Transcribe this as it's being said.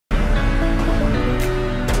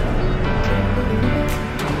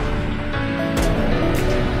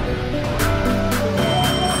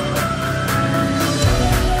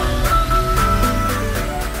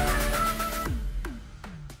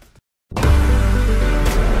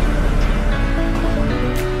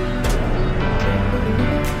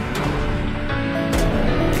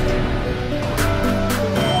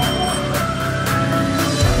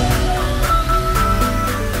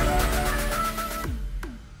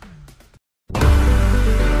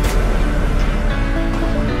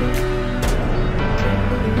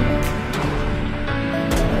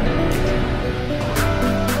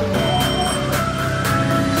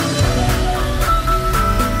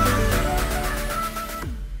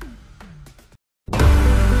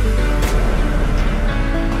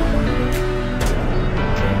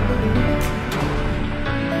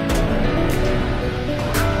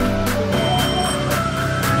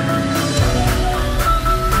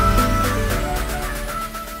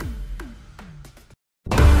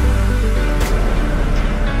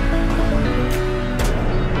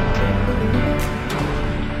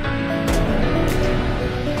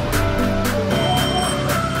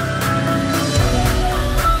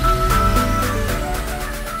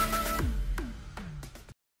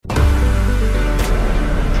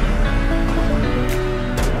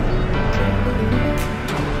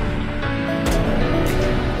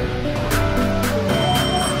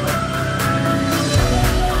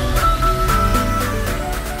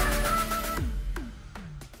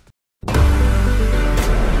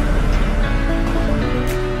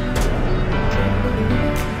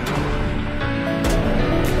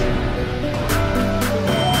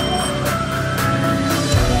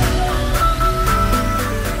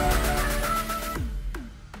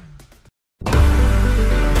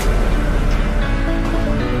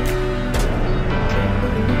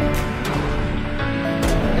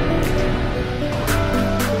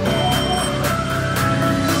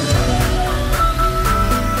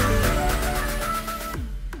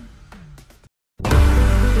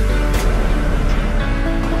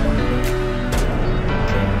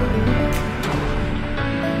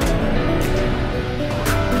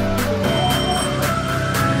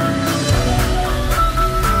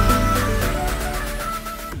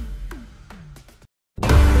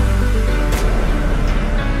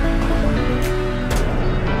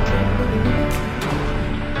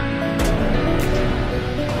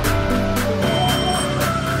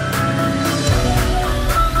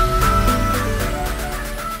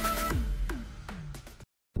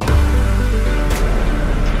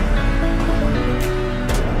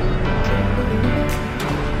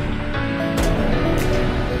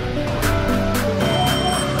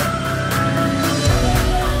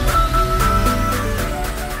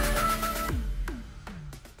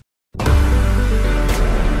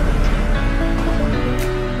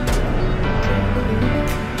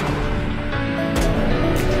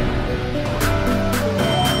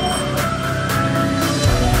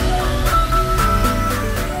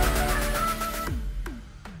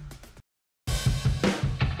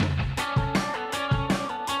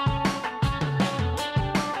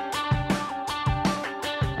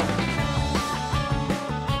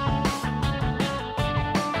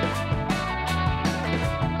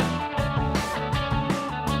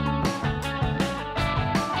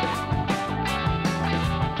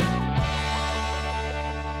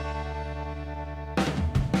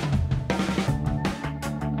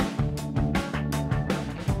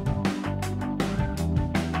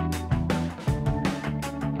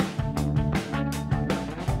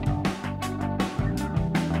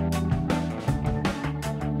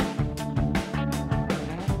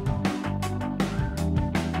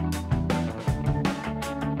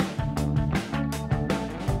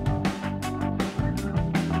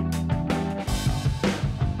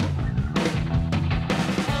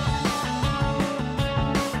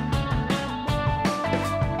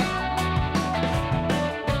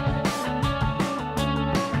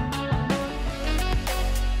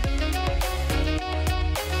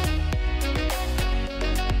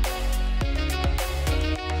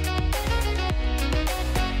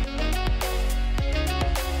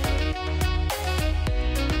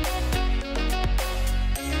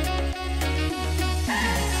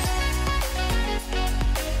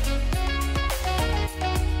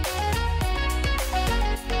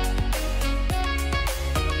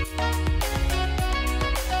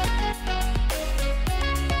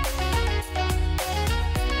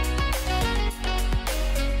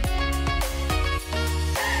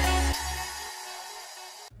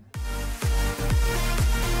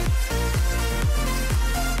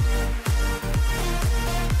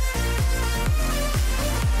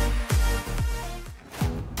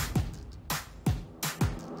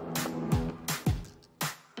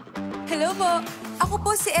Hello po. Ako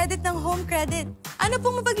po si Edith ng Home Credit. Ano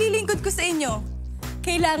pong mapaglilingkod ko sa inyo?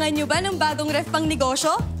 Kailangan nyo ba ng bagong ref pang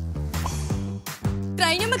negosyo?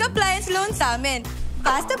 Try nyo mag-appliance loan sa amin.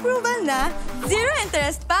 Fast approval na, zero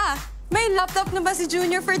interest pa. May laptop na ba si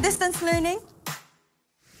Junior for distance learning?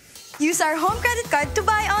 Use our home credit card to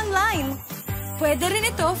buy online. Pwede rin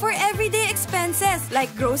ito for everyday expenses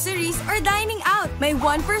like groceries or dining out. May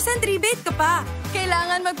 1% rebate ka pa.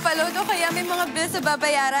 Kailangan magpa-load o kaya may mga bills na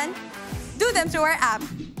babayaran? Do them through our app.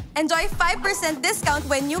 Enjoy 5% discount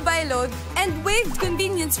when you buy load and waived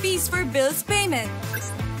convenience fees for bills payment.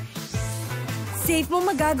 Save mo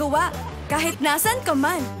magagawa kahit nasan ka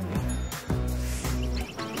man.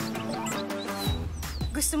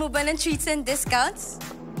 Gusto mo ba ng treats and discounts?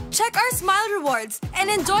 Check our Smile Rewards and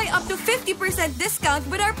enjoy up to 50% discount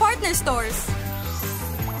with our partner stores.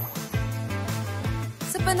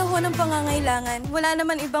 Sa panahon ng pangangailangan, wala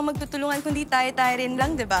naman ibang magtutulungan kundi tayo-tayo rin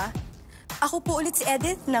lang, di ba? Ako po ulit si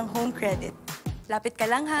Edith ng Home Credit. Lapit ka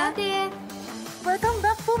lang, ha? Ate! Welcome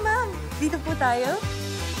back po, ma'am. Dito po tayo.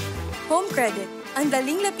 Home Credit. Ang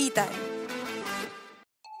daling lapitan.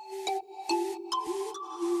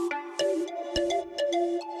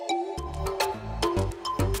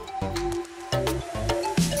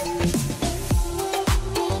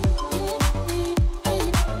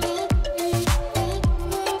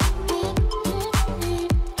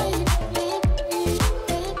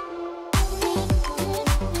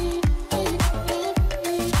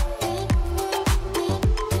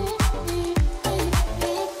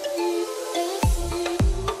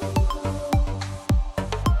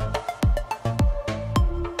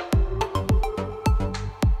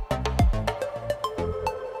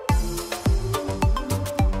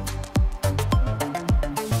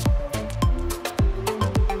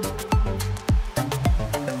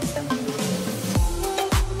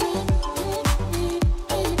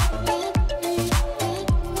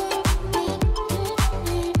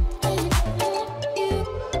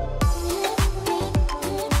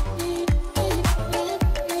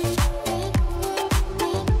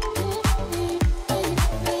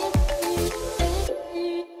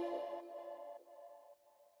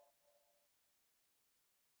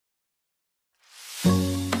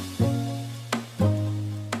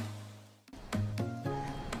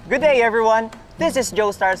 Good day, everyone. This is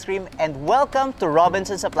Joe Starscream, and welcome to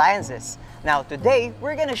Robinson's Appliances. Now, today,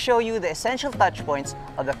 we're going to show you the essential touch points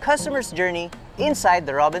of the customer's journey inside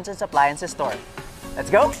the Robinson's Appliances store.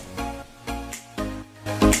 Let's go!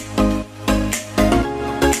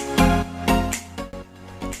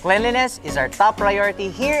 Cleanliness is our top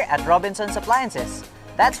priority here at Robinson's Appliances.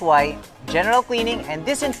 That's why general cleaning and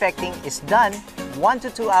disinfecting is done 1 to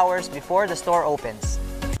 2 hours before the store opens.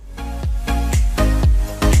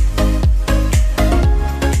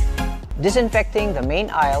 Disinfecting the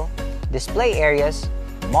main aisle, display areas,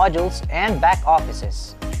 modules, and back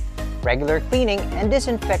offices. Regular cleaning and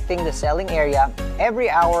disinfecting the selling area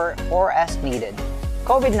every hour or as needed.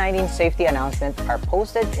 COVID-19 safety announcements are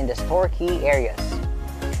posted in the store key areas.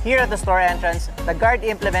 Here at the store entrance, the guard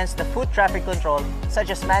implements the foot traffic control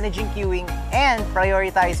such as managing queuing and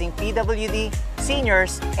prioritizing PWD,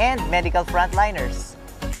 seniors, and medical frontliners.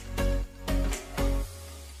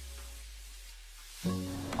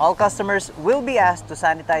 All customers will be asked to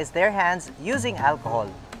sanitize their hands using alcohol.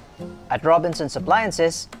 At Robinson's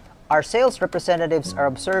Appliances, our sales representatives are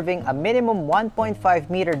observing a minimum 1.5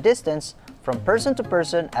 meter distance from person to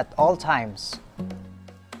person at all times.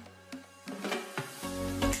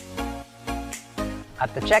 At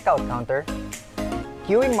the checkout counter,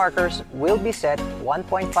 queuing markers will be set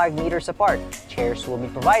 1.5 meters apart. Chairs will be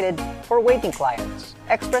provided for waiting clients.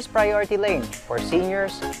 Express priority lane for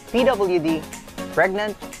seniors, PWD,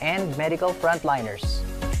 pregnant, and medical frontliners.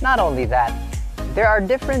 Not only that, there are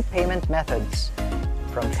different payment methods,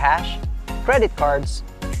 from cash, credit cards,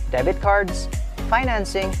 debit cards,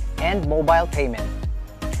 financing, and mobile payment.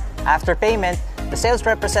 After payment, the sales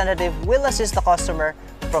representative will assist the customer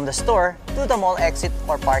from the store to the mall exit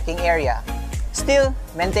or parking area, still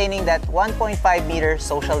maintaining that 1.5 meter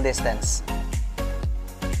social distance.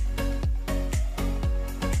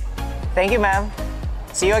 Thank you, ma'am.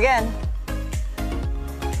 See you again.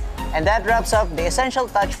 And that wraps up the essential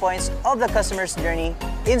touch points of the customer's journey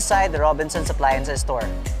inside the Robinson's Appliances store.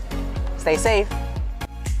 Stay safe.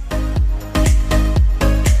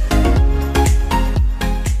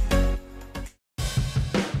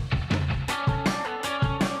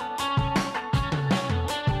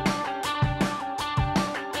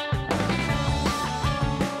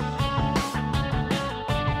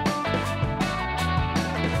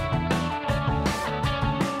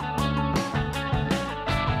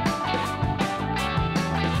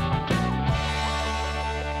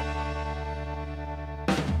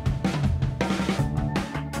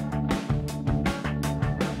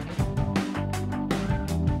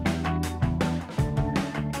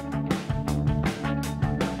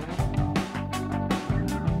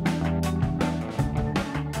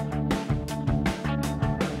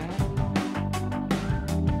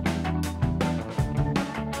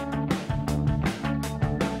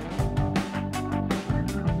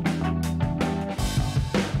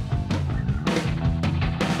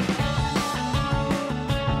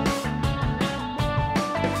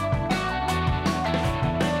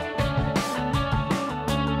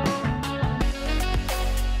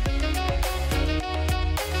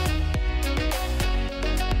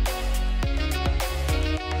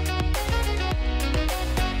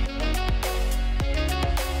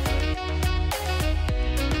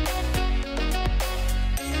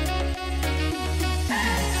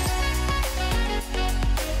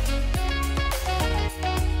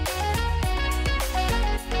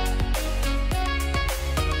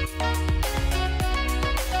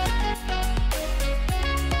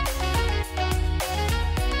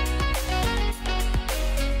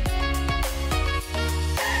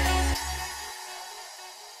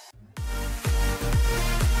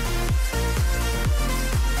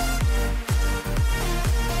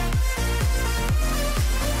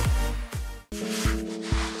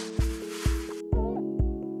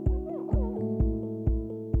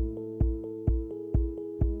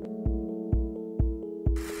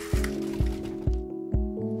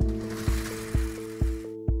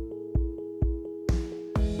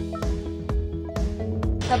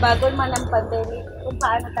 sa bago man ang pandemic kung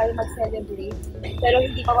paano tayo mag-celebrate. Pero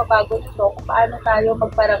hindi mababago ito kung paano tayo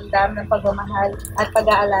magparamdam ng pagmamahal at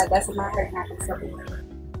pag-aalaga sa mga mahal natin sa buhay.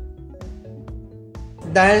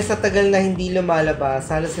 Dahil sa tagal na hindi lumalabas,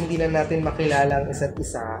 halos hindi na natin makilala ang isa't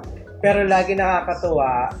isa. Pero lagi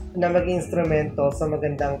nakakatuwa na maging instrumento sa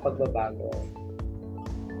magandang pagbabago.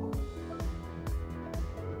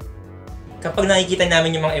 Kapag nakikita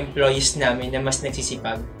namin yung mga employees namin na mas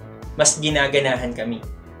nagsisipag, mas ginaganahan kami.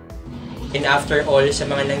 And after all, sa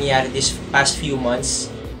mga nangyayari this past few months,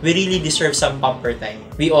 we really deserve some pamper time.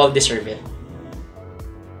 We all deserve it.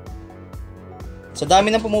 Sa dami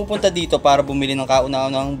ng pumupunta dito para bumili ng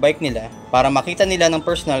kauna-unang bike nila, para makita nila ng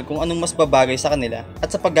personal kung anong mas babagay sa kanila at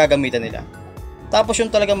sa paggagamitan nila. Tapos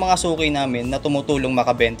yung talagang mga suki namin na tumutulong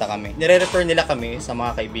makabenta kami. Nire-refer nila kami sa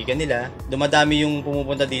mga kaibigan nila. Dumadami yung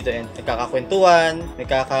pumupunta dito and nagkakakwentuhan,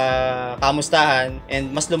 nagkakamustahan,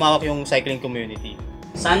 and mas lumawak yung cycling community.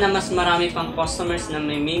 Sana mas marami pang customers na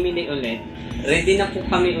may mimili ulit. Ready na po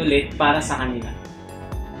kami ulit para sa kanila.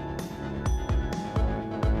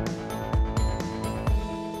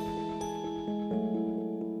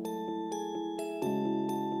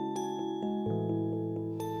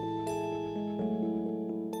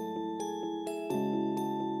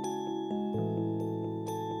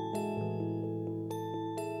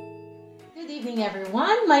 Good evening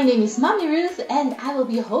everyone, my name is Mommy Ruth and I will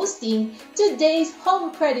be hosting today's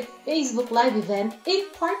Home Credit Facebook Live event in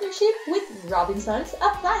partnership with Robinson's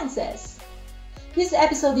Appliances. This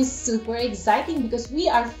episode is super exciting because we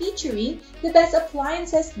are featuring the best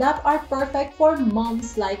appliances that are perfect for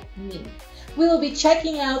moms like me. We will be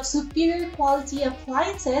checking out superior quality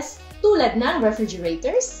appliances tulad ng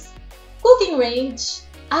refrigerators, cooking range,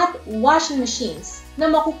 at washing machines na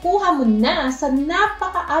makukuha mo na sa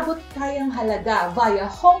napakaabot kayang halaga via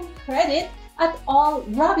home credit at all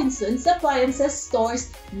Robinson's Appliances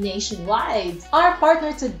stores nationwide. Our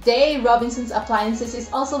partner today, Robinson's Appliances, is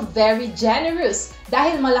also very generous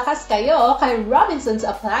dahil malakas kayo kay Robinson's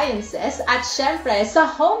Appliances at syempre sa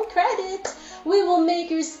home credit. We will make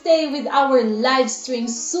your stay with our live stream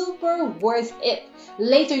super worth it.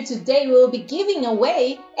 Later today, we will be giving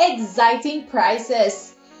away exciting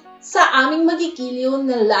prizes sa aming magigiliw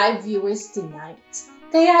na live viewers tonight.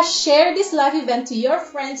 Kaya share this live event to your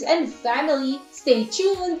friends and family. Stay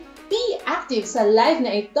tuned, be active sa live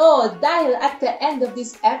na ito dahil at the end of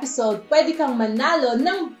this episode, pwede kang manalo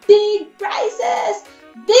ng big prizes!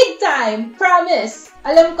 Big time! Promise!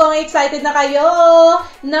 Alam kong excited na kayo!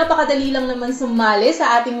 Napakadali lang naman sumali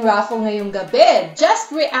sa ating raffle ngayong gabi.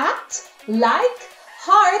 Just react, like,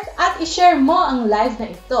 heart, at i-share mo ang live na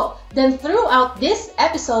ito. Then throughout this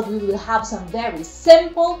episode, we will have some very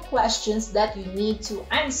simple questions that you need to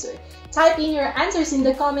answer. Type in your answers in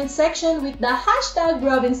the comment section with the hashtag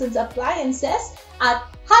Robinson's Appliances at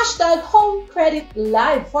hashtag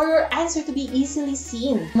HomeCreditLive for your answer to be easily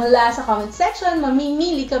seen. Mula sa comment section,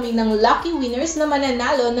 mamimili kami ng lucky winners na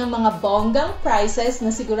mananalo ng mga bonggang prizes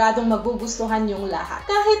na siguradong magugustuhan yung lahat.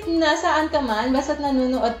 Kahit nasaan ka man, basta't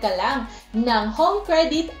nanonood ka lang ng Home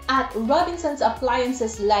Credit at Robinson's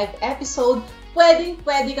Appliances live episode,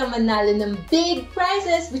 pwedeng-pwede ka manalo ng big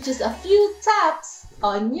prizes which is a few taps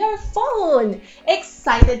on your phone.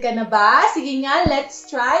 Excited ka na ba? Sige nga, let's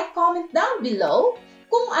try. Comment down below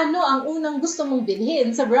kung ano ang unang gusto mong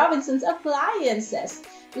bilhin sa Robinson's Appliances.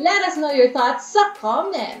 Let us know your thoughts sa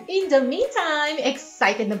comment. In the meantime,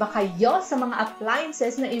 excited na ba kayo sa mga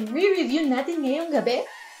appliances na i-review natin ngayong gabi?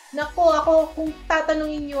 Naku, kung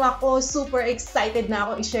tatanungin niyo ako, super excited na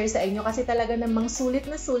ako i-share sa inyo kasi talaga namang sulit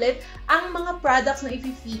na sulit ang mga products na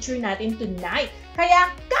i-feature natin tonight.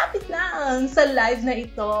 Kaya kapit lang sa live na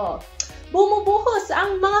ito. Bumubuhos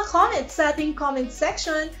ang mga comments sa ating comment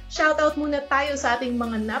section. Shoutout muna tayo sa ating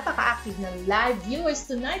mga napaka-active na live viewers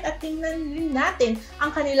tonight at tingnan rin natin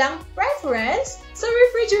ang kanilang preference sa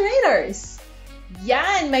refrigerators.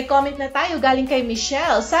 Yan, may comment na tayo galing kay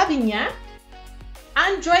Michelle. Sabi niya,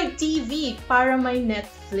 Android TV para may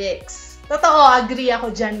Netflix. Totoo, agree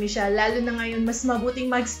ako dyan, Michelle. Lalo na ngayon, mas mabuting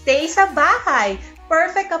magstay sa bahay.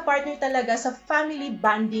 Perfect ka partner talaga sa family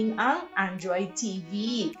bonding ang Android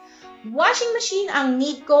TV. Washing machine ang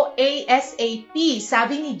need ko ASAP.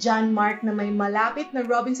 Sabi ni John Mark na may malapit na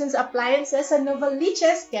Robinson's Appliances sa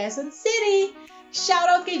Novaliches, Quezon City.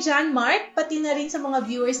 Shoutout kay John Mark, pati na rin sa mga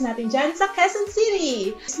viewers natin dyan sa Quezon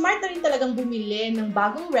City. Smart na rin talagang bumili ng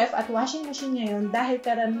bagong ref at washing machine ngayon dahil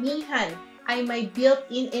karamihan ay may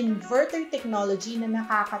built-in inverter technology na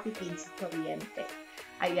nakakatipid sa kuryente.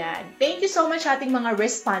 Ayan. Thank you so much ating mga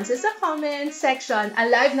responses sa comment section.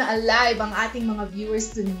 Alive na alive ang ating mga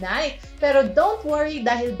viewers tonight. Pero don't worry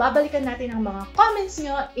dahil babalikan natin ang mga comments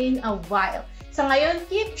nyo in a while. Sa ngayon,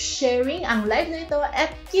 keep sharing ang live na ito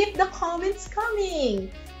at keep the comments coming!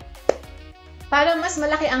 Para mas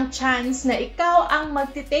malaki ang chance na ikaw ang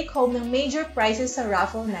magti-take home ng major prizes sa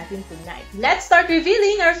raffle natin tonight. Let's start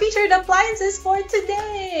revealing our featured appliances for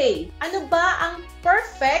today! Ano ba ang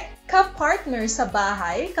perfect ka-partner sa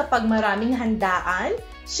bahay kapag maraming handaan?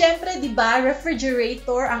 Siyempre, di ba,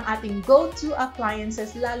 refrigerator ang ating go-to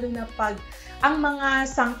appliances, lalo na pag ang mga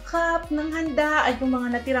sangkap ng handa ay yung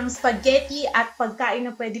mga natirang spaghetti at pagkain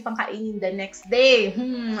na pwede pang kainin the next day.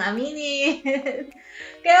 Aminin!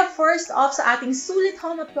 Kaya first off sa ating sulit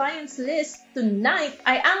home appliance list tonight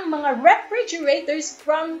ay ang mga refrigerators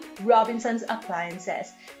from Robinsons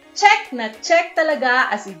Appliances. Check na check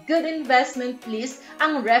talaga as a good investment please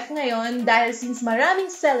ang ref ngayon dahil since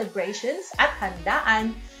maraming celebrations at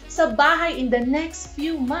handaan sa bahay in the next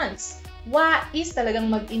few months. Wais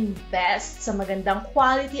talagang mag-invest sa magandang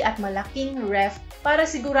quality at malaking ref para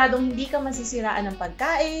siguradong hindi ka masisiraan ng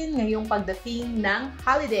pagkain ngayong pagdating ng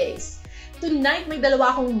holidays. Tonight, may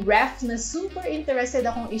dalawa akong ref na super interested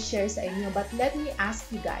akong i-share sa inyo but let me ask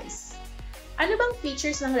you guys, ano bang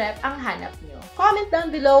features ng ref ang hanap nyo? Comment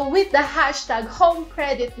down below with the hashtag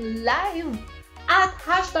HomeCreditLive at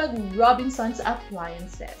hashtag Robinsons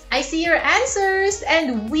Appliances. I see your answers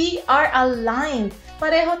and we are aligned.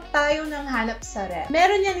 Pareho tayo ng hanap sa ref.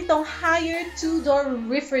 Meron yan itong higher two-door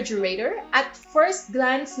refrigerator. At first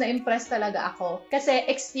glance, na-impress talaga ako. Kasi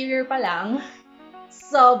exterior pa lang,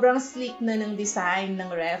 sobrang sleek na ng design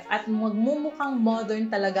ng ref at magmumukhang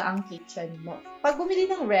modern talaga ang kitchen mo. Pag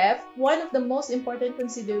bumili ng ref, one of the most important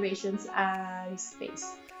considerations ay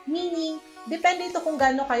space. Meaning, depende ito kung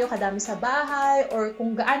gaano kayo kadami sa bahay or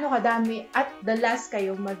kung gaano kadami at dalas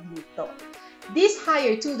kayo magluto. This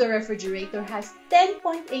higher two-door refrigerator has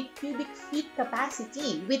 10.8 cubic feet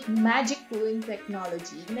capacity with magic cooling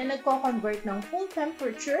technology na nagko-convert ng full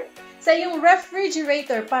temperature sa iyong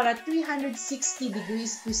refrigerator para 360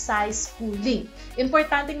 degrees precise cooling.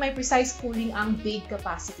 Importanteng may precise cooling ang big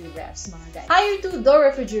capacity refs, mga guys. Higher two-door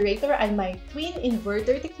refrigerator ay may twin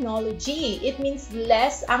inverter technology. It means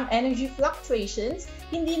less ang energy fluctuations,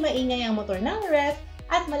 hindi maingay ang motor ng ref,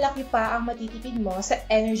 at malaki pa ang matitipid mo sa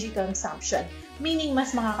energy consumption. Meaning,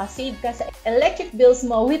 mas makakasave ka sa electric bills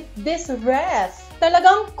mo with this ref.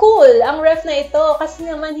 Talagang cool ang ref na ito kasi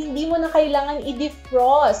naman hindi mo na kailangan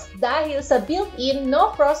i-defrost dahil sa built-in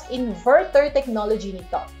no-frost inverter technology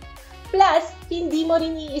nito. Plus, hindi mo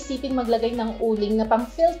rin iisipin maglagay ng uling na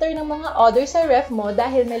pang-filter ng mga odor sa ref mo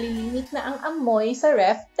dahil nalilimit na ang amoy sa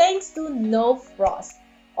ref thanks to no-frost.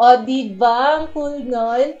 O, diba? Ang cool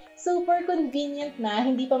nun? Super convenient na,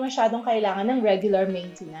 hindi pa masyadong kailangan ng regular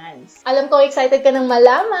maintenance. Alam ko excited ka nang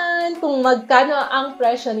malaman kung magkano ang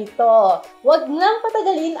presyo nito. Huwag nang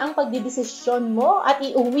patagalin ang pagdidesisyon mo at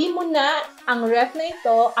iuwi mo na ang ref na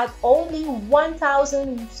ito at only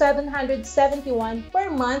 1,771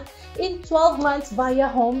 per month in 12 months via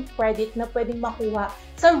home credit na pwedeng makuha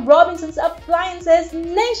sa Robinsons Appliances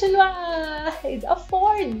nationwide.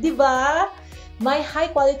 Afford, di ba? May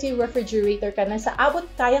high-quality refrigerator ka na sa abot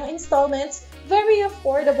kayang installments, very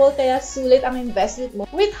affordable kaya sulit ang investment mo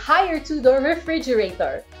with higher two-door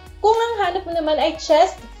refrigerator. Kung ang hanap mo naman ay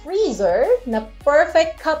chest freezer na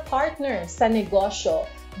perfect ka-partner sa negosyo,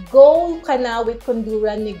 go ka na with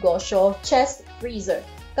Konduran Negosyo Chest Freezer.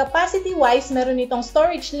 Capacity-wise, meron itong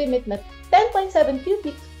storage limit na 10.7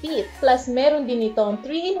 cubic feet plus meron din itong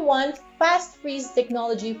 3-in-1 fast freeze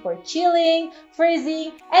technology for chilling,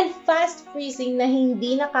 freezing, and fast freezing na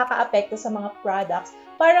hindi nakakaapekto sa mga products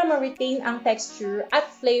para ma-retain ang texture at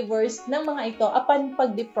flavors ng mga ito upon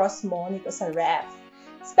pag-defrost mo nito sa ref.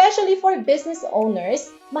 Especially for business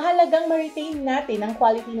owners, mahalagang ma-retain natin ang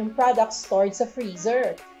quality ng products stored sa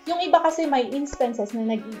freezer. Yung iba kasi may instances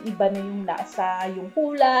na nag-iiba na yung lasa, yung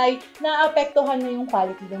kulay, naapektuhan na yung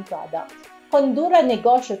quality ng product. Konduran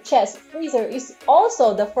Negosyo Chest Freezer is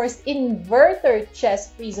also the first inverter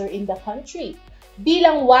chest freezer in the country.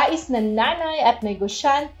 Bilang wais na nanay at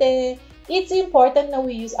negosyante, it's important na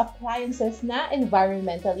we use appliances na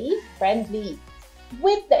environmentally friendly.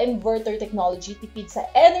 With the inverter technology, tipid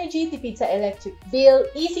sa energy, tipid sa electric bill,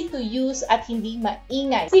 easy to use at hindi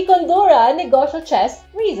maingay. Si Kondura Negosyo Chest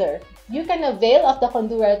Freezer. You can avail of the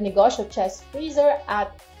Kondura Negosyo Chest Freezer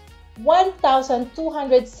at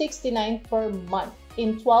 1,269 per month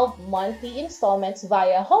in 12 monthly installments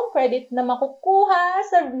via home credit na makukuha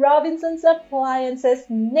sa Robinsons Appliances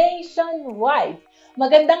nationwide.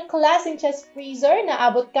 Magandang klaseng chest freezer na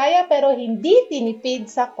abot kaya pero hindi tinipid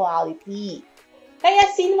sa quality. Kaya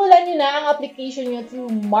simulan nyo na ang application nyo through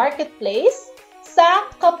Marketplace sa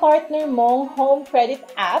kapartner mong home credit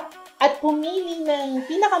app at pumili ng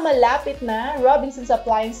pinakamalapit na Robinsons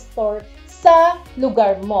Appliance Store sa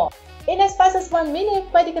lugar mo. In as fast as 1 minute,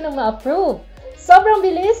 pwede ka nang ma-approve. Sobrang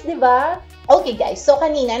bilis, di ba? Okay guys, so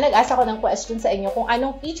kanina nag-asa ko ng question sa inyo kung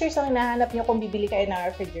anong features ang hinahanap nyo kung bibili kayo ng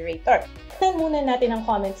refrigerator. Tignan muna natin ang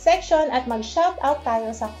comment section at mag-shoutout tayo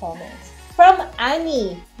sa comments. From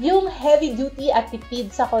Annie, yung heavy duty at tipid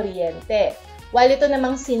sa kuryente. While ito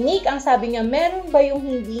namang si Nick, ang sabi niya, meron ba yung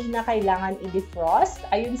hindi na kailangan i-defrost?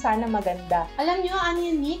 Ayun, sana maganda. Alam nyo,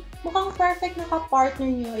 Annie and Nick, mukhang perfect na ka-partner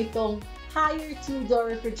nyo itong higher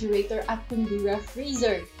 2-door refrigerator at Kundura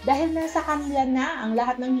freezer. Dahil nasa kanila na ang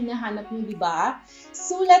lahat ng hinahanap nyo, di ba?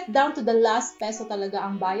 Sulat down to the last peso talaga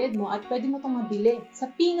ang bayad mo at pwede mo itong mabili sa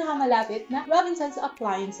pinakamalapit na Robinson's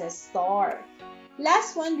Appliances store.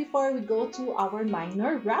 Last one before we go to our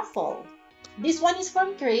minor raffle. This one is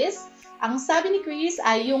from Chris. Ang sabi ni Chris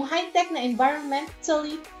ay yung high-tech na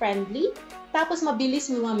environmentally friendly, tapos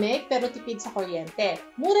mabilis lumamig pero tipid sa kuryente.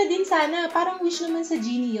 Mura din sana, parang wish naman sa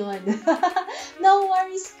Genie yon. No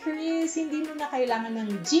worries Chris, hindi mo na kailangan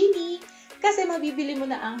ng Genie kasi mabibili mo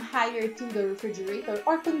na ang higher 2-door refrigerator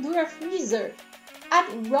or Kundura freezer at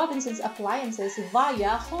Robinson's Appliances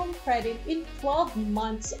via home credit in 12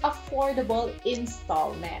 months affordable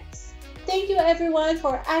installments. Thank you everyone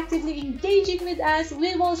for actively engaging with us.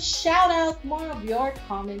 We will shout out more of your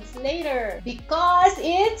comments later because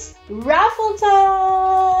it's raffle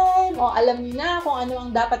time! O alam niyo na kung ano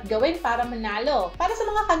ang dapat gawin para manalo. Para sa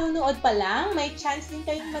mga kanunood pa lang, may chance din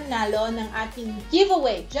kayong manalo ng ating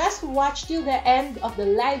giveaway. Just watch till the end of the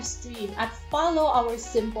live stream at follow our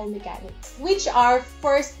simple mechanics, which are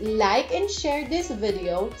first, like and share this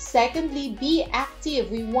video. Secondly, be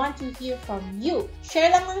active. We want to hear from you.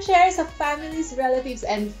 Share lang ng share sa families, relatives,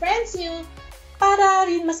 and friends nyo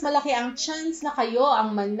para rin mas malaki ang chance na kayo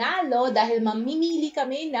ang manalo dahil mamimili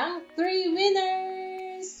kami ng 3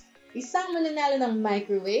 winners! Isang mananalo ng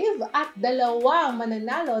microwave at 2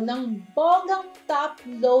 mananalo ng bonggang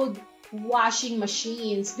top-load washing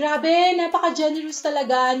machines. Grabe, napaka-generous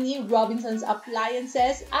talaga ni Robinson's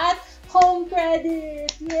Appliances at Home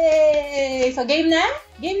Credit! Yay! So, game na?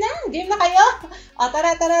 Game na? Game na kayo? O,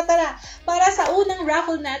 tara! Para sa unang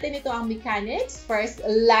raffle natin, ito ang mechanics. First,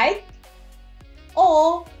 like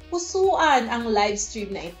o pusuan ang live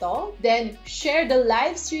stream na ito. Then, share the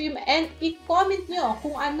live stream and i-comment nyo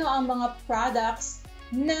kung ano ang mga products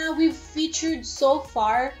na we've featured so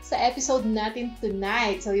far sa episode natin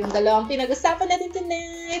tonight. So, yung dalawang pinag-usapan natin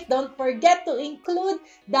tonight, don't forget to include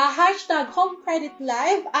the hashtag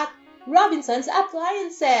HomeCreditLive at Robinson's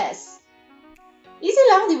Appliances. Easy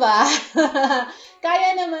lang, di ba?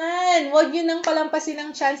 Kaya naman, huwag yun nang palampasin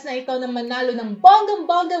ang chance na ito na manalo ng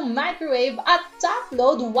bonggang-bonggang microwave at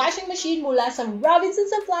top-load washing machine mula sa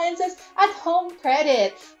Robinson's Appliances at Home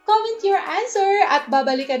Credit. Comment your answer at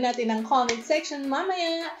babalikan natin ang comment section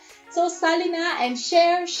mamaya. So, sali na and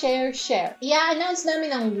share. I-announce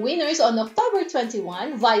namin ang winners on October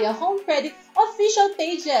 21 via Home Credit official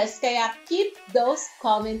pages, kaya keep those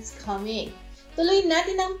comments coming. Tuloy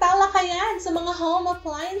natin ang talakayan sa mga home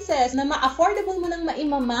appliances na ma-affordable mo nang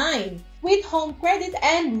maimamine with Home Credit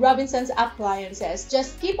and Robinson's Appliances.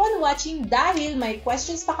 Just keep on watching dahil may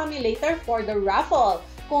questions pa kami later for the raffle.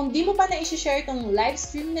 Kung di mo pa na-share itong live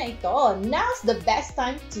stream na ito, now's the best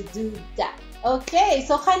time to do that. Okay,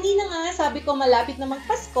 so kanina nga sabi ko malapit na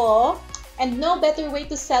magpasko and no better way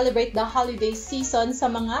to celebrate the holiday season sa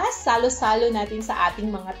mga salo-salo natin sa ating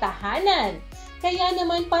mga tahanan. Kaya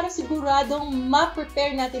naman para siguradong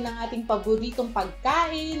ma-prepare natin ang ating paboritong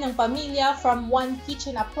pagkain ng pamilya from one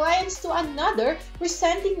kitchen appliance to another,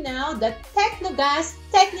 presenting now the Technogas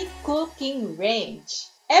Technic Cooking Range.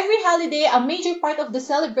 Every holiday, a major part of the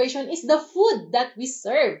celebration is the food that we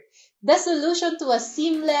serve. The solution to a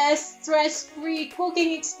seamless, stress-free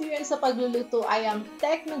cooking experience sa pagluluto ay ang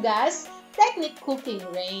Technogas Technic Cooking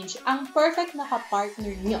Range, ang perfect na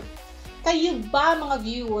kapartner nyo. Kayo ba mga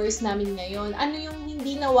viewers namin ngayon, ano yung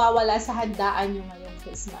hindi nawawala sa handaan nyo ngayong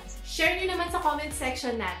Christmas? Share nyo naman sa comment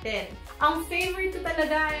section natin. Ang favorite ko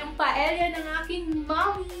talaga ay ang paella ng aking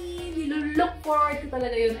mommy. Nilulook forward ko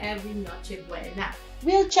talaga yun every Noche Buena.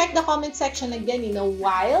 We'll check the comment section again in a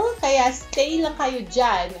while, kaya stay lang kayo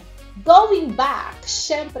dyan. Going back,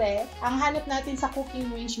 syempre, ang hanap natin sa cooking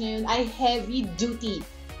range ngayon ay heavy duty.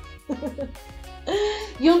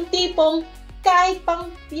 Yung tipong kahit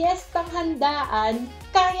pang piyestang handaan,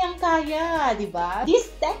 kayang-kaya, di ba?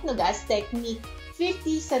 This Technogas Technique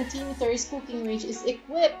 50 centimeters cooking range is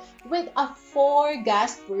equipped with a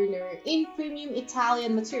 4-gas burner in premium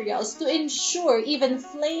Italian materials to ensure even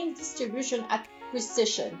flame distribution at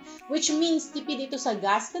precision, which means tipid ito sa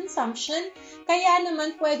gas consumption, kaya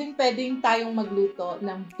naman pwedeng tayong magluto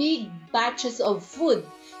ng big batches of food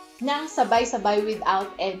nang sabay-sabay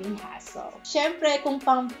without any hassle. Siyempre, kung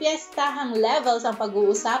pang piyestahang levels ang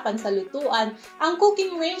pag-uusapan sa lutuan, ang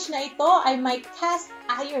cooking range na ito ay may cast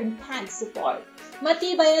iron pan support.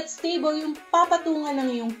 Matibay at stable yung papatungan ng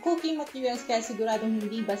iyong cooking materials kaya siguradong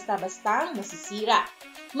hindi basta-bastang masisira.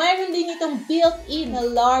 Mayroon din itong built-in na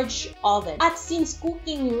large oven. At since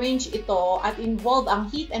cooking range ito at involve ang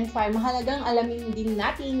heat and fire, mahalagang alamin din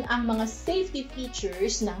natin ang mga safety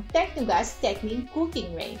features ng Tecnogas Technique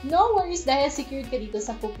cooking range. No worries dahil secured ka dito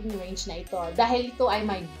sa cooking range na ito. Dahil ito ay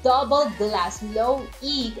may double glass low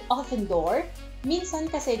E oven door. Minsan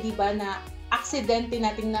kasi diba na aksidente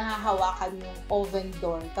nating nahahawakan yung oven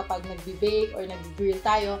door kapag nagbe-bake or nag-grill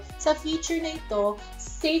tayo. Sa feature na ito,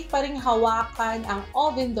 safe pa rin hawakan ang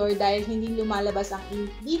oven door dahil hindi lumalabas ang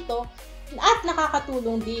init dito at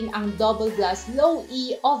nakakatulong din ang double glass low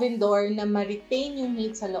E oven door na ma-retain yung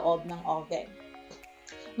heat sa loob ng oven.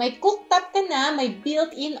 May cooktop ka na, may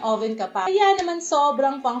built-in oven ka pa. Kaya naman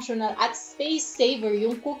sobrang functional at space-saver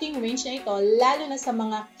yung cooking range na ito lalo na sa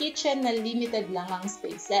mga kitchen na limited lang ang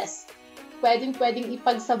spaces. Pwedeng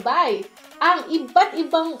ipagsabay ang iba't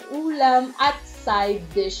ibang ulam at side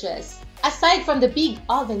dishes. Aside from the big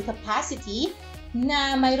oven capacity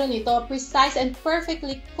na mayroon ito, precise and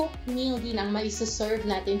perfectly cooked meal din ang maisaserve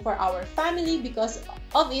natin for our family because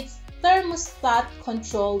of its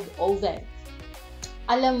thermostat-controlled oven.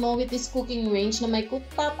 Alam mo, with this cooking range na may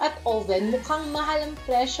cooktop at oven, mukhang mahal ang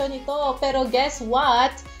presyo nito. Pero guess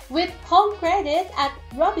what? With home credit at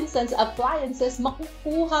Robinsons Appliances,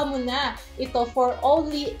 makukuha mo na ito for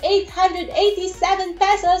only 887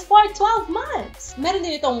 pesos for 12 months. Meron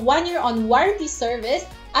din itong 1 year on warranty service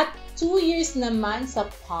at 2 years naman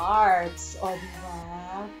sa parts. O, diba?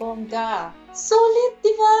 Bongga. Sulit,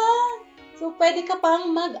 diba? So, pwede ka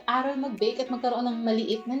pang mag-aral, mag-bake at magkaroon ng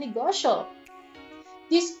maliit na negosyo.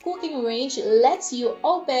 This cooking range lets you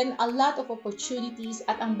open a lot of opportunities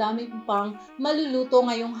at ang dami pang maluluto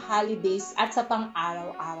ngayong holidays at sa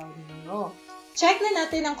pang-araw-araw ninyo. Check na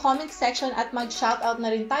natin ang comment section at mag-shoutout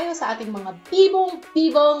na rin tayo sa ating mga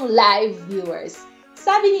bibong-bibong live viewers.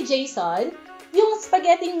 Sabi ni Jason, yung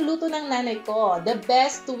spaghetting luto ng nanay ko, the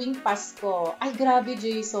best tuwing Pasko. Ay grabe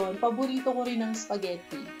Jason, paborito ko rin ng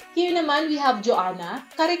spaghetti. Here naman we have Joanna,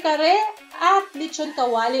 kare-kare at lechon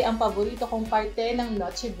kawali ang paborito kong parte ng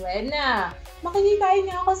Noche Buena. Makikikain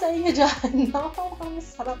niya ako sa inyo dyan, no? Ang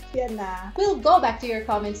masarap yan na. We'll go back to your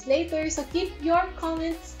comments later, so keep your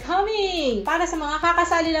comments coming! Para sa mga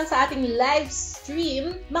kakasali lang sa ating live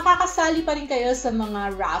stream, makakasali pa rin kayo sa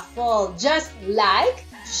mga raffle. Just like,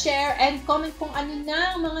 share, and comment kung ano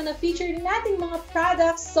na ang mga na-feature nating mga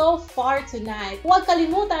products so far tonight. Huwag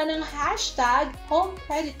kalimutan ang hashtag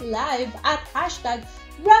HomeCreditLive at hashtag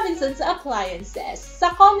Robinsons Appliances.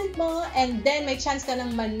 Sa comment mo, and then may chance ka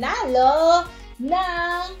ng manalo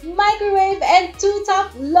ng microwave and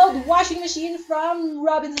 2-top load washing machine from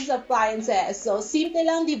Robinsons Appliances. So, simple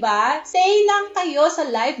lang, di ba? Say lang kayo sa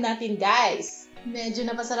live natin, guys. Medyo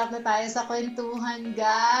napasarap na tayo sa kwentuhan,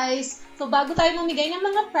 guys. So, bago tayo mamigay ng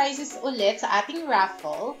mga prizes ulit sa ating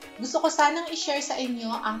raffle, gusto ko sanang i-share sa inyo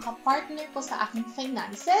ang kapartner ko sa aking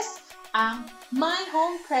finances, ang My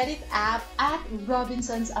Home Credit app at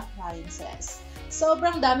Robinsons Appliances.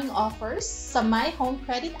 Sobrang daming offers sa My Home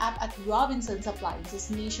Credit app at Robinsons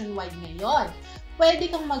Appliances nationwide ngayon.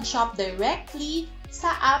 Pwede kang mag-shop directly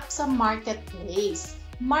sa app sa Marketplace.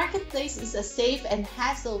 Marketplace is a safe and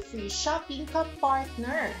hassle-free shopping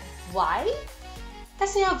ka-partner. Why?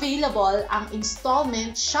 Kasi available ang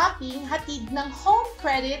installment shopping hatid ng Home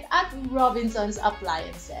Credit at Robinsons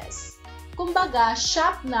Appliances. Kumbaga,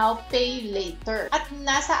 shop now, pay later. At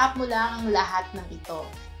nasa app mo lang ang lahat ng ito.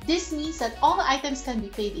 This means that all items can be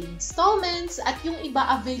paid in installments at yung iba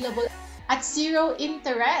available at zero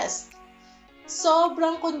interest.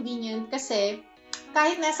 Sobrang convenient kasi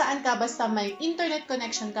kahit nasaan ka basta may internet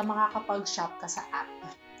connection ka, makakapag-shop ka sa app.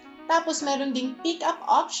 Tapos meron ding pick-up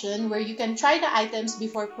option where you can try the items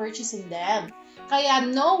before purchasing them. Kaya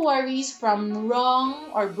no worries from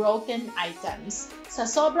wrong or broken items. Sa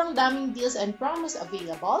sobrang daming deals and promos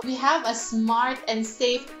available, we have a smart and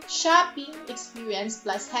safe shopping experience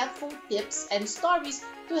plus helpful tips and stories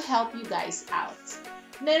to help you guys out.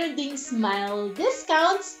 Meron ding smile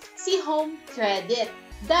discounts, si Home Credit,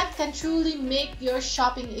 that can truly make your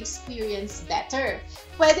shopping experience better.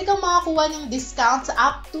 Pwede kang makakuha ng discounts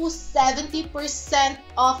up to 70%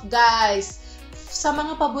 off, guys, sa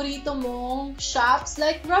mga paborito mong shops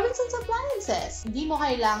like Robinsons Appliances. Hindi mo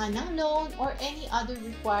kailangan ng loan or any other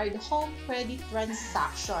required home credit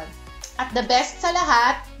transaction. At the best sa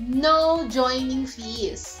lahat, no joining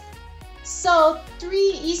fees. So, 3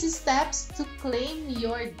 easy steps to claim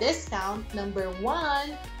your discount. Number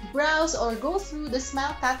 1, browse or go through the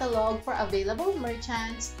Smile catalog for available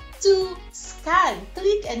merchants. 2,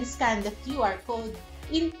 click and scan the QR code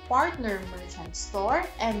in partner merchant store.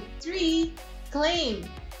 And 3, claim.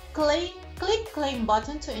 Click claim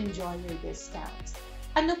button to enjoy your discount.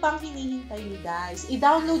 Ano pang hinihintay niyo guys?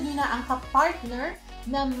 I-download nyo na ang kapartner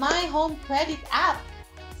na My Home Credit app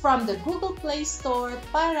from the Google Play Store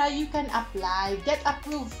para you can apply, get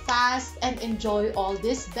approved fast, and enjoy all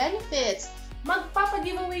these benefits.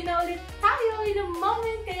 Magpapag-giveaway na ulit tayo in a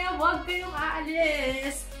moment, kaya huwag kayong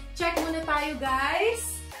aalis. Check muna tayo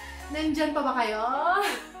guys. Nandyan pa ba kayo?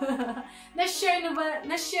 Na-share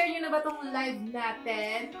nyo na ba tong live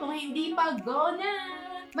natin? Kung hindi pa, go na!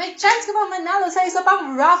 May chance ka pa manalo sa isa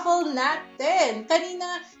pang raffle natin.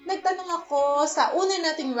 Kanina, nagtanong ako sa una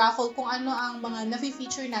nating raffle kung ano ang mga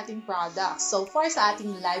na-feature nating products so far sa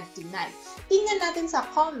ating live tonight. Tingnan natin sa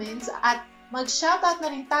comments at mag-shoutout na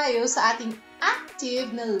rin tayo sa ating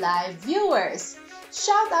active na live viewers.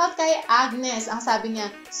 Shoutout kay Agnes. Ang sabi niya,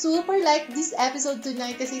 super like this episode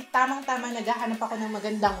tonight kasi tamang-tama naghahanap ako ng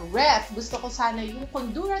magandang ref. Gusto ko sana yung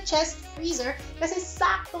Condura chest freezer kasi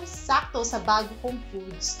saktong-sakto sa bago kong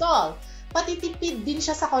food stall. Patitipid din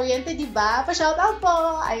siya sa kuryente, di ba? Pa-shoutout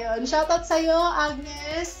po! Ayun, shoutout sa'yo,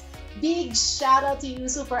 Agnes! Big shoutout to you!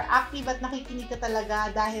 Super active at nakikinig ka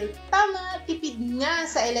talaga dahil tama, tipid nga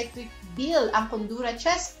sa electric bill ang Condura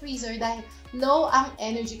chest freezer dahil low ang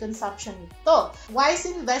energy consumption nito. Wise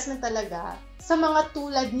investment talaga sa mga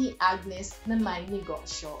tulad ni Agnes na may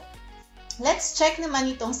negosyo. Let's check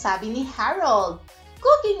naman itong sabi ni Harold.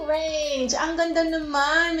 Cooking range! Ang ganda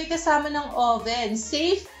naman! May kasama ng oven.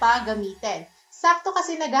 Safe pa gamitin. Sakto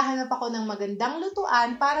kasi naghahanap ako ng magandang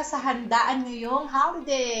lutuan para sa handaan ngayong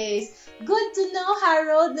holidays. Good to know,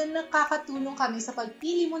 Harold, na nakakatulong kami sa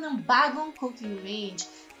pagpili mo ng bagong cooking range.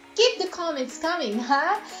 Keep the comments coming,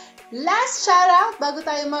 ha? Last shoutout bago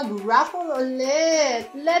tayo mag-raffle ulit.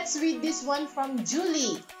 Let's read this one from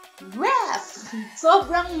Julie. Ref!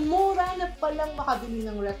 Sobrang mura na palang makabili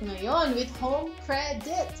ng ref ngayon with home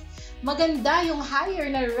credit. Maganda yung higher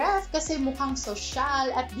na ref kasi mukhang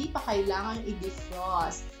sosyal at di pa kailangan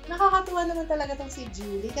i-defrost. Nakakatuwa naman talaga tong si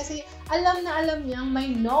Julie kasi alam na alam niyang may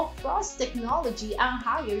no-frost technology ang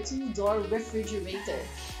higher 2-door refrigerator.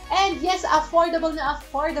 And yes, affordable na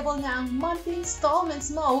ang monthly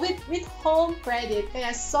installments mo with home credit.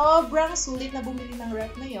 Kaya sobrang sulit na bumili ng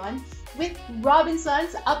ref ngayon with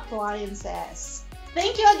Robinsons Appliances.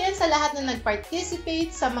 Thank you again sa lahat na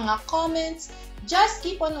nag-participate sa mga comments. Just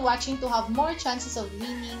keep on watching to have more chances of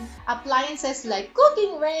winning appliances like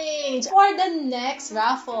cooking range for the next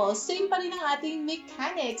raffle. Same pa rin ang ating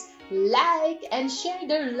mechanics. Like and share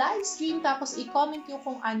their live stream tapos i-comment nyo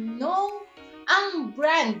kung anong ang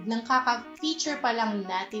brand ng kaka-feature pa lang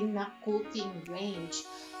natin na cooking range.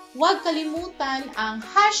 Huwag kalimutan ang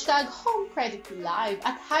hashtag HomeCreditLive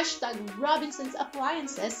at hashtag Robinsons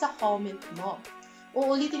Appliances sa comment mo.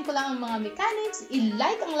 Uulitin ko lang ang mga mechanics,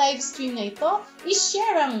 i-like ang live stream na ito,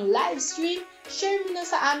 i-share ang live stream, share mo na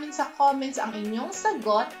sa amin sa comments ang inyong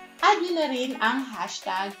sagot, add nyo na rin ang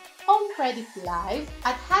hashtag HomeCreditLive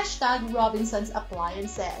at hashtag Robinsons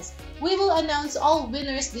Appliances. We will announce all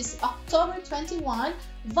winners this October 21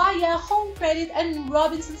 via Home Credit and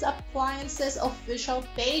Robinsons Appliances official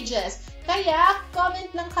pages. Kaya,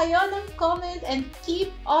 comment lang kayo ng comment and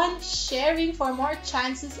keep on sharing for more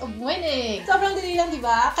chances of winning. Sobrang dali lang, di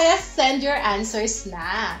ba? Kaya send your answers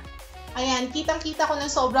na. Ayan, kitang-kita ko na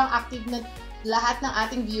sobrang active na lahat ng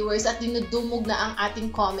ating viewers at dinudumog na ang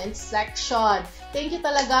ating comment section. Thank you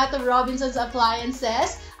talaga to Robinsons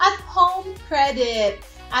Appliances at Home Credit.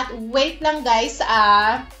 At wait lang guys,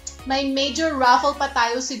 may major raffle pa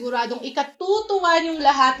tayo, siguradong ikatutuwa yung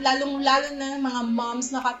lahat, lalong-lalo na mga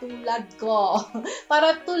moms na katulad ko.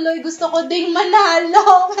 Para tuloy gusto ko ding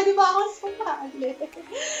manalo. Pwede ba ako sumali?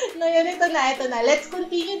 Ngayon, ito na. Let's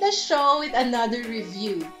continue the show with another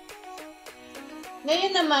review.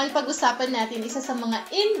 Ngayon naman, pag-usapan natin isa sa mga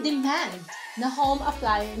in-demand na home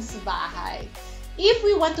appliance sa bahay. If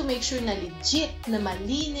we want to make sure na legit, na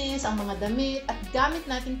malinis ang mga damit at gamit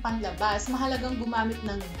natin panglabas, mahalagang gumamit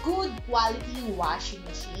ng good quality washing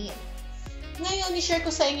machine. Ngayon, i-share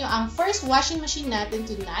ko sa inyo ang first washing machine natin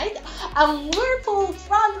tonight, ang Whirlpool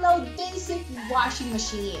Front-Load Basic Washing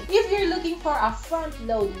Machine. If you're looking for a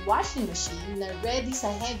front-load washing machine na ready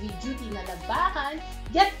sa heavy-duty na labahan,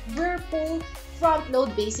 get Whirlpool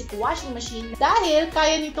Front-Load Basic Washing Machine dahil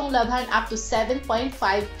kaya nitong labhan up to 7.5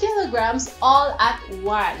 kilograms all at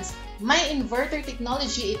once. May inverter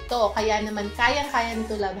technology ito, kaya naman kayang-kaya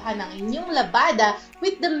nito labhan ang inyong labada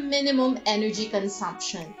with the minimum energy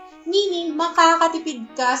consumption. Meaning,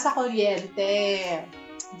 makakatipid ka sa kuryente.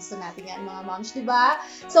 Gusto natin yan mga moms, di ba?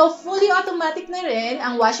 So, fully automatic na rin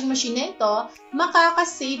ang washing machine na ito.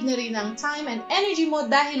 Makakasave na rin ng time and energy mo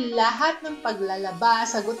dahil lahat ng paglalaba,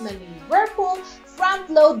 sagot na ni Whirlpool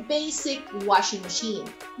front-load basic washing machine.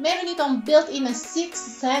 Meron itong built-in na 6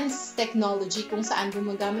 sense technology kung saan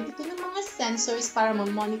gumagamit ito ng mga sensors para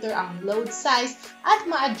ma-monitor ang load size at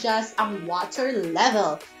ma-adjust ang water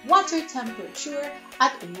level, water temperature,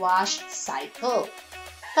 at wash cycle.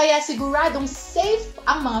 Kaya siguradong safe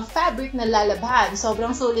ang mga fabric na lalabhan.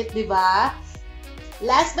 Sobrang sulit, di ba?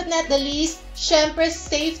 Last but not the least, syempre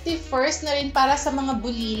safety first na rin para sa mga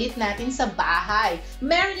bulilit natin sa bahay.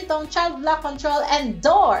 Meron itong child lock control and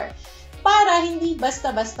door para hindi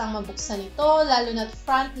basta-bastang mabuksan ito, lalo na't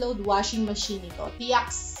front-load washing machine ito. Tiyak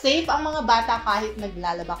safe ang mga bata kahit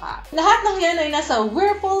naglalaba ka. Lahat ng yan ay nasa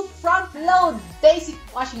Whirlpool front-load basic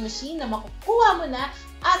washing machine na makukuha mo na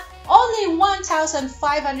at only 1,517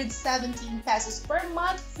 pesos per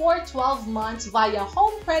month for 12 months via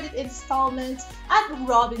home credit installments at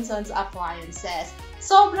Robinsons Appliances.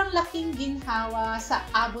 Sobrang laking ginhawa sa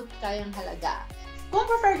abot kayang halaga. Kung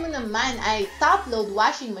preferred mo naman ay top-load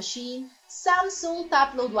washing machine, Samsung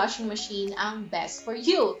top-load washing machine ang best for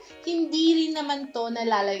you. Hindi rin naman to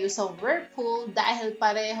nalalayo sa Whirlpool dahil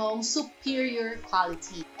parehong superior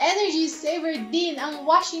quality. Energy saver din ang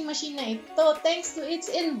washing machine na ito thanks to its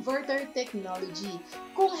inverter technology.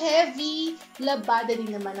 Kung heavy, labada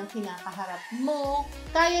din naman ang kinakaharap mo,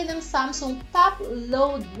 kaya ng Samsung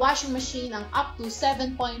top-load washing machine ang up to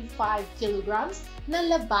 7.5 kilograms na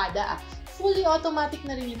labada. Fully automatic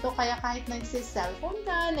na rin ito kaya kahit nagse-cellphone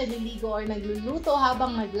ka, naliligo or nagluluto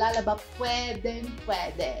habang naglalaba, pwede.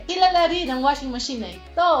 Kilala rin ang washing machine na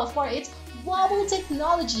ito for its wobble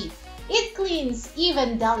technology. It cleans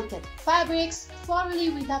even delicate fabrics thoroughly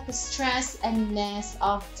without the stress and mess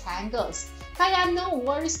of tangles. Kaya no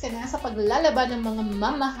worries ka na sa paglalaba ng mga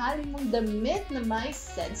mamahalin mong damit na may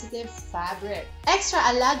sensitive fabric. Extra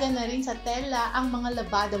alaga na rin sa tela ang mga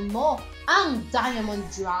labada mo. Ang diamond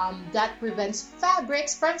drum that prevents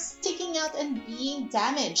fabrics from sticking out and being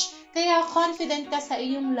damaged. Kaya confident ka sa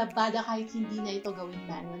iyong labada kahit hindi na ito gawin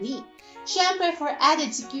manually. Siyempre, for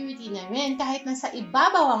added security na rin, kahit nasa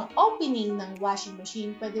ibabaw ang opening ng washing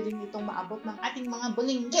machine, pwede rin itong maabot ng ating mga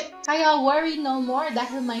bulinggit. Kaya worry no more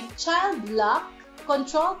dahil may child lock,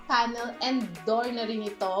 control panel, and door na rin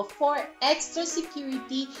ito for extra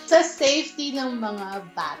security sa safety ng mga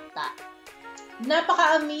bata.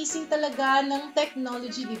 Napaka-amazing talaga ng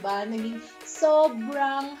technology, di ba? Naging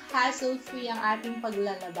sobrang hassle-free ang ating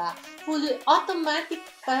paglalaba. Fully automatic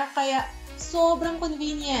pa, kaya sobrang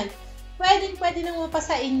convenient. Pwede nang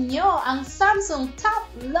mapasa inyo ang Samsung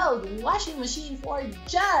top-load washing machine for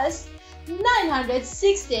just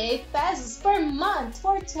 968 pesos per month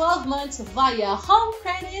for 12 months via home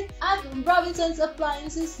credit at Robinsons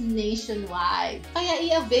Appliances nationwide. Kaya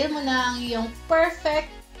i-avail mo na ang iyong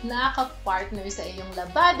perfect na kapartner sa iyong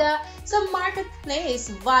labada sa marketplace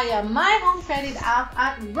via My Home Credit app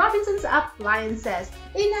at Robinsons Appliances.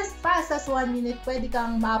 In as fast as 1 minute, pwede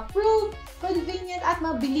kang ma-approve, convenient at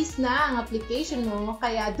mabilis na ang application mo.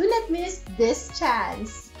 Kaya do not miss this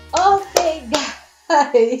chance. Okay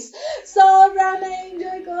guys, sobrang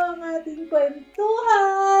na-enjoy ko ang ating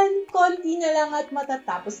kwentuhan. Konti na lang at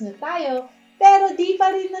matatapos na tayo. Pero di pa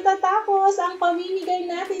rin natatapos ang pamimigay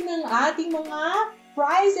natin ng ating mga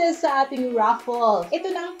prizes sa ating raffle. Ito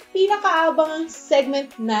na ang pinakaabangang segment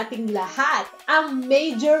nating lahat, ang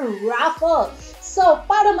Major Raffle. So,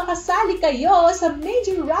 para makasali kayo sa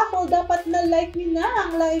Major Raffle, dapat na-like nyo na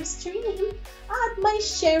ang live stream at may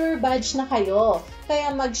sharer badge na kayo.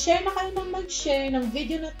 Kaya mag-share na kayo ng mag-share ng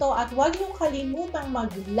video na to at huwag nyo kalimutang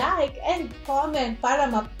mag-like and comment para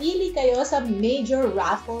mapili kayo sa Major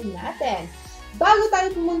Raffle natin. Bago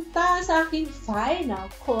tayo pumunta sa aking final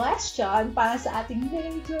question para sa ating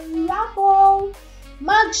Major Raffle,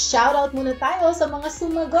 mag-shoutout muna tayo sa mga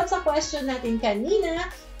sumagot sa question natin kanina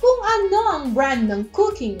kung ano ang brand ng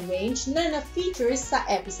cooking range na na-feature sa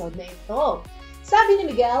episode na ito. Sabi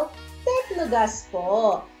ni Miguel, Technogas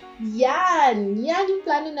po. Yan yung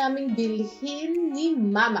plano naming bilhin ni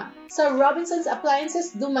Mama sa Robinsons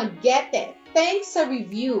Appliances Dumaguete. Thanks sa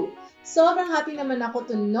review. Sobrang happy naman ako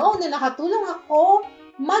to know na nakatulong ako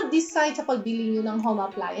mag-decide sa pagbili nyo ng home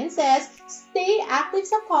appliances. Stay active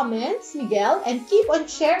sa comments, Miguel, and keep on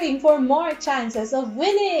sharing for more chances of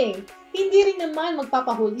winning. Hindi rin naman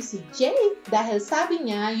magpapahuli si Jay dahil sabi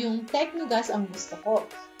niya yung Technogas ang gusto ko.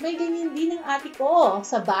 May ganyan din ang ate ko.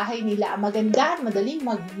 Sa bahay nila, maganda at madaling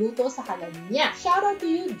magluto sa kalan niya. Shoutout to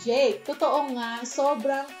you, Jake. Totoo nga,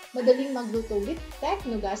 sobrang madaling magluto with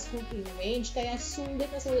Technogas cooking range. Kaya sulit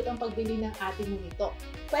na sulit ang pagbili ng ate mo nito.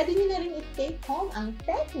 Pwede nyo na rin i-take home ang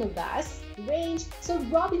Technogas range so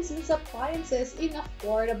Robinson's Appliances in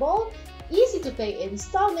affordable, easy-to-pay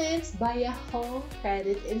installments via home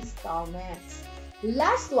credit installments.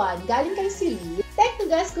 Last one, galing kay Celine,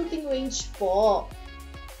 Technogas cooking range po.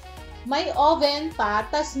 May oven pa,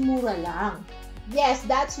 tas mura lang. Yes,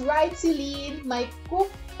 that's right, Celine. May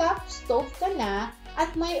cooktop stove ka na at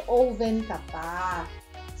may oven ka pa.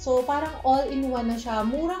 So, parang all-in-one na siya.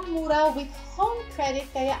 Murang-mura with home credit,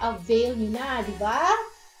 kaya avail nyo na, di ba?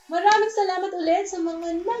 Maraming salamat ulit sa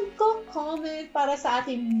mga nagko-comment para sa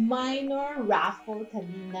ating minor raffle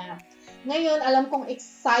kanina. Ngayon, alam kong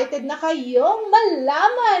excited na kayong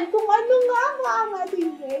malaman kung ano nga ang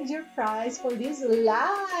ating major prize for this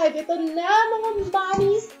live. Ito na mga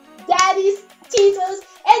mommies, daddies, titos,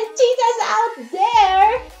 and titas out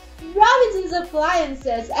there! Robinson's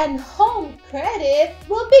Appliances and Home Credit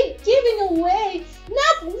will be giving away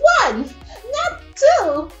not one, not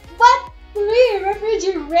two, but 3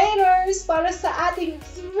 refrigerators para sa ating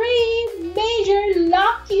 3 major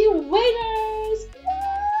lucky winners!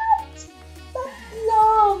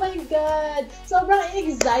 Oh my God! Sobrang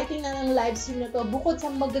exciting na ng live stream na to. Bukod sa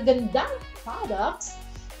magagandang products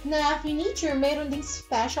na feature, meron ding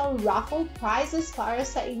special raffle prizes para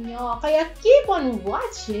sa inyo. Kaya keep on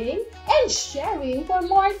watching and sharing for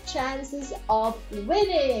more chances of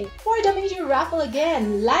winning. For the major raffle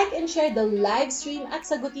again, like and share the live stream at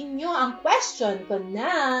sagutin nyo ang question ko na.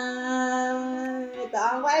 Ito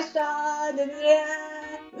ang question!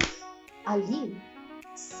 Alin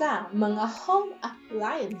sa mga home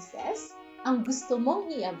appliances ang gusto mong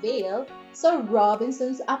i-avail sa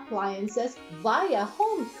Robinson's Appliances via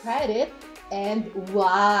home credit and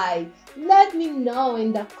why? Let me know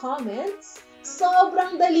in the comments.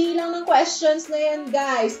 Sobrang dali lang ng questions na yan,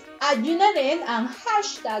 guys. Add nyo na rin ang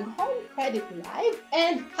hashtag HomeCreditLive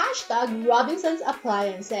and hashtag Robinson's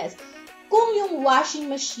Appliances. Kung yung washing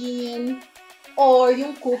machine or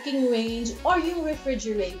yung cooking range or yung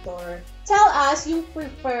refrigerator, tell us yung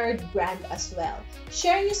preferred brand as well.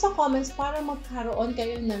 Share nyo sa comments para magkaroon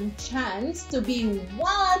kayo ng chance to be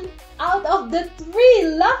one out of the 3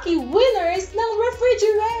 lucky winners ng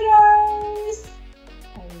refrigerators!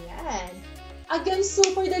 Ayan. Again,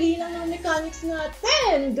 super dali lang ng mechanics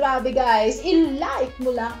natin. Grabe guys, i-like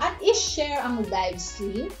mo lang at i-share ang live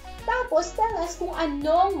stream. Tapos, tell us kung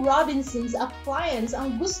anong Robinson's Appliance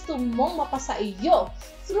ang gusto mong mapasa iyo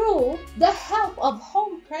through the help of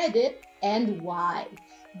home credit and why.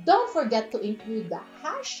 Don't forget to include the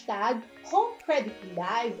hashtag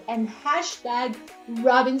HomeCreditLive and hashtag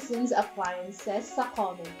Robinson's Appliances sa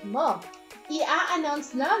comment mo.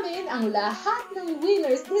 I-announce namin ang lahat ng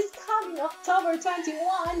winners this coming October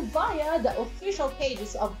 21 via the official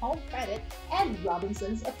pages of Home Credit and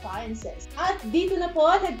Robinson's Appliances. At dito na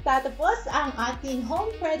po nagtatapos ang ating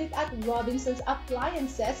Home Credit at Robinson's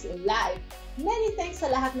Appliances Live. Many thanks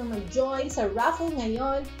sa lahat ng mag-join sa raffle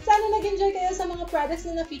ngayon. Sana nag-enjoy kayo sa mga products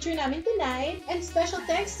na na-feature namin tonight. And special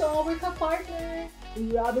thanks to our ka-partner,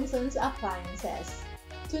 Robinson's Appliances.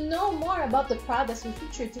 To know more about the products we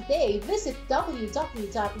featured today, visit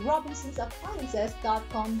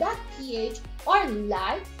www.robinsonsappliances.com.ph or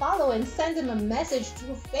like, follow, and send them a message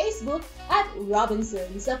through Facebook at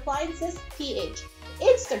Robinson's Appliances PH,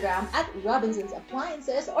 Instagram at Robinson's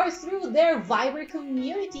Appliances, or through their Viber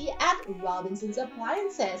community at Robinson's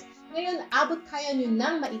Appliances. Ngayon, abot kaya nyo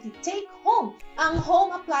nang maiti-take home ang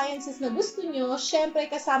home appliances na gusto nyo. Syempre,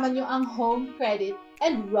 kasama nyo ang home credit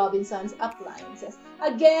and Robinson's Appliances.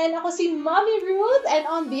 Again, ako si Mommy Ruth, and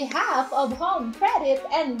on behalf of Home Credit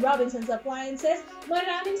and Robinson's Appliances,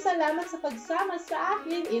 maraming salamat sa pagsama sa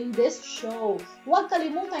akin in this show. Huwag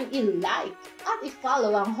kalimutang i-like at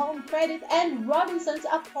i-follow ang Home Credit and Robinson's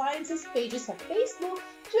Appliances pages sa Facebook,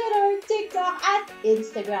 Twitter, TikTok, at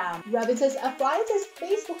Instagram. Robinson's Appliances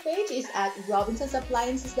Facebook page is at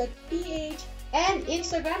robinsonsappliances.ph and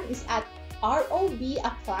Instagram is at ROB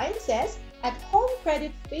Appliances. At Home Credit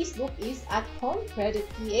Facebook is at Home Credit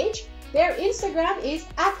PH. Their Instagram is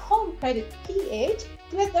at Home Credit PH.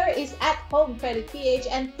 Twitter is at Home Credit PH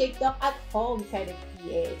and TikTok at Home Credit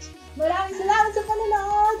PH. Maraming salamat sa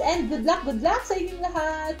panonood and good luck sa inyong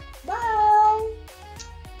lahat. Bye!